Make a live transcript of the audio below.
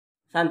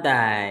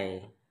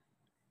santai.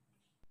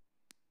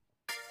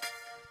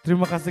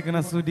 Terima kasih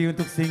kena sudi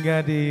untuk singgah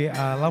di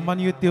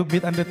laman YouTube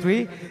Meet Under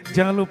Tree.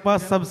 Jangan lupa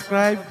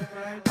subscribe,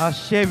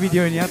 share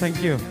videonya.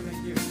 Thank you.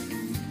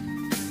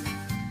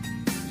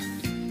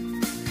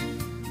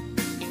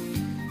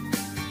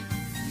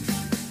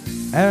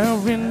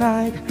 Every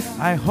night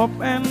I hope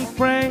and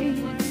pray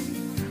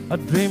a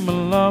dream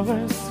of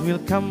lovers will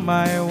come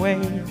my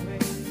way.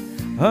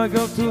 A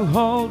girl to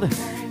hold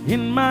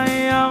in my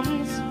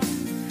arms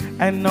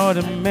and know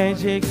the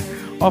magic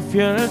of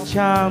your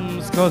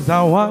charms. 'Cause I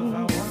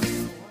want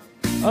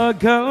a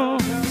girl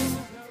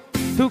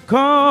to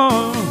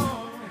call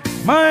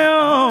my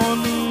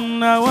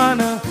own. I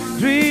want a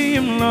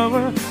dream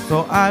lover,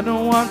 so I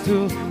don't want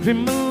to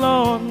dream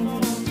alone.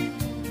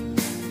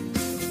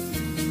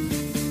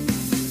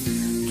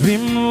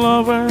 Dream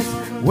lovers,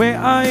 where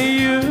are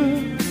you?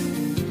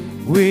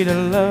 With a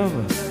love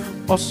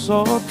oh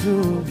so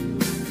true,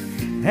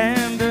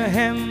 and the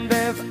hand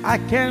that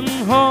I can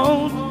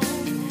hold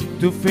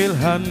to feel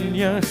her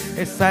near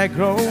as I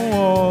grow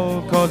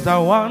old. 'Cause I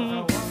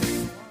want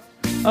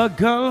a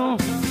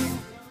girl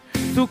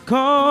to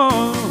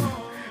call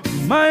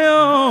my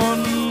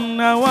own.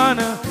 I want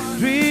a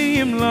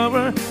dream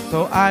lover,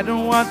 so I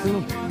don't want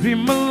to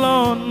dream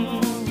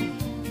alone.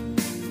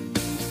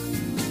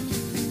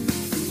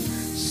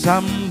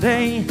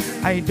 Someday,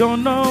 I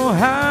don't know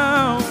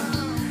how,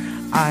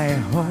 I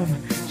hope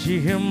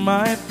she hear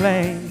my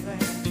play.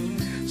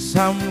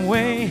 Some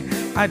way,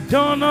 I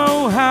don't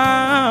know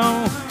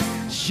how,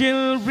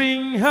 she'll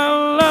bring her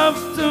love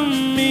to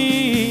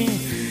me.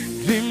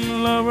 Dream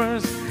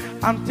lovers,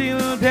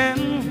 until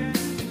then,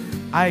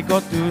 I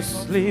got to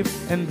sleep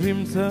and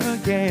dreams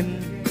again.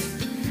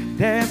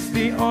 That's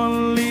the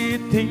only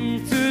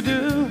thing to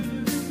do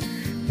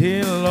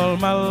till all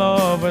my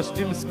lovers'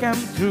 dreams come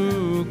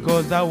true.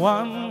 'Cause I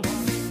want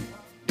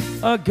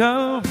a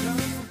girl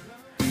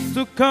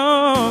to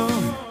call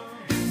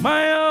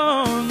my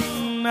own.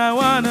 I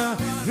want a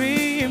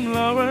dream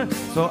lover,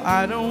 so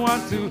I don't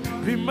want to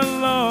dream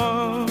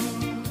alone.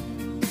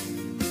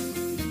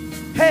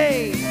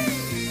 Hey!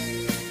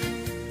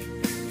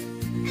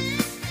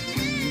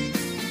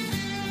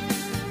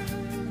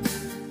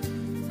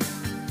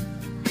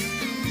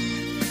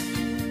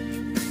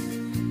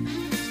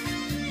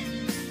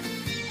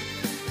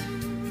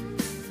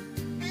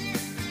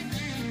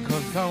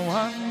 I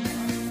want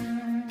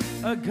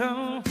a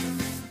girl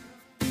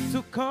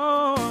to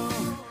call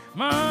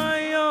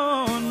my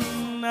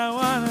own. I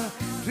want a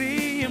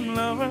dream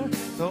lover,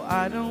 so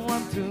I don't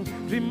want to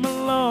dream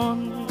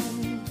alone.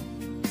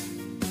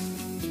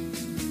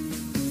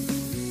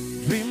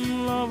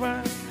 Dream lover,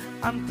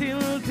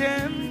 until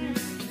then,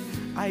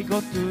 I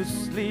go to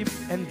sleep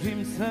and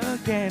dreams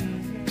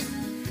again.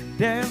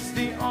 That's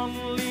the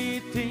only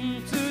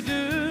thing to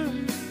do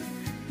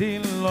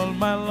till all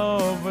my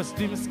lovers'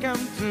 dreams come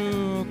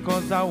true.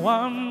 'Cause I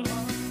want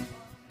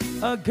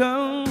a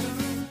girl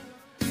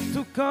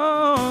to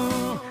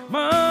call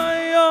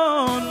my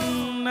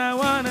own. I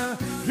want a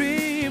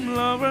dream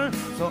lover,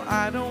 so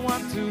I don't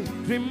want to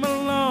dream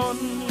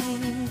alone.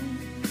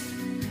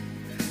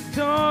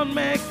 Don't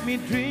make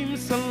me dream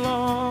so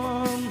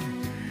alone.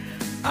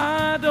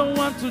 I don't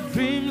want to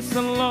dream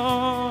so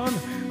alone.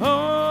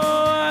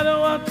 Oh, I don't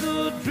want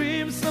to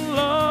dream so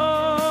alone.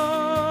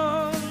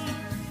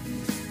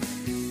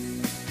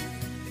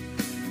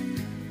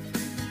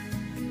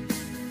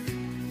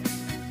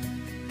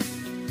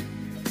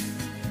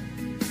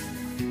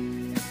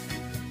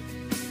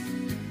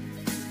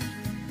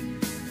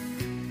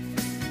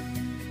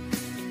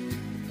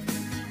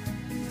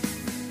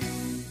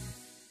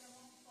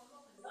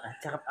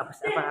 Cakap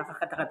apa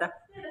kata-kata?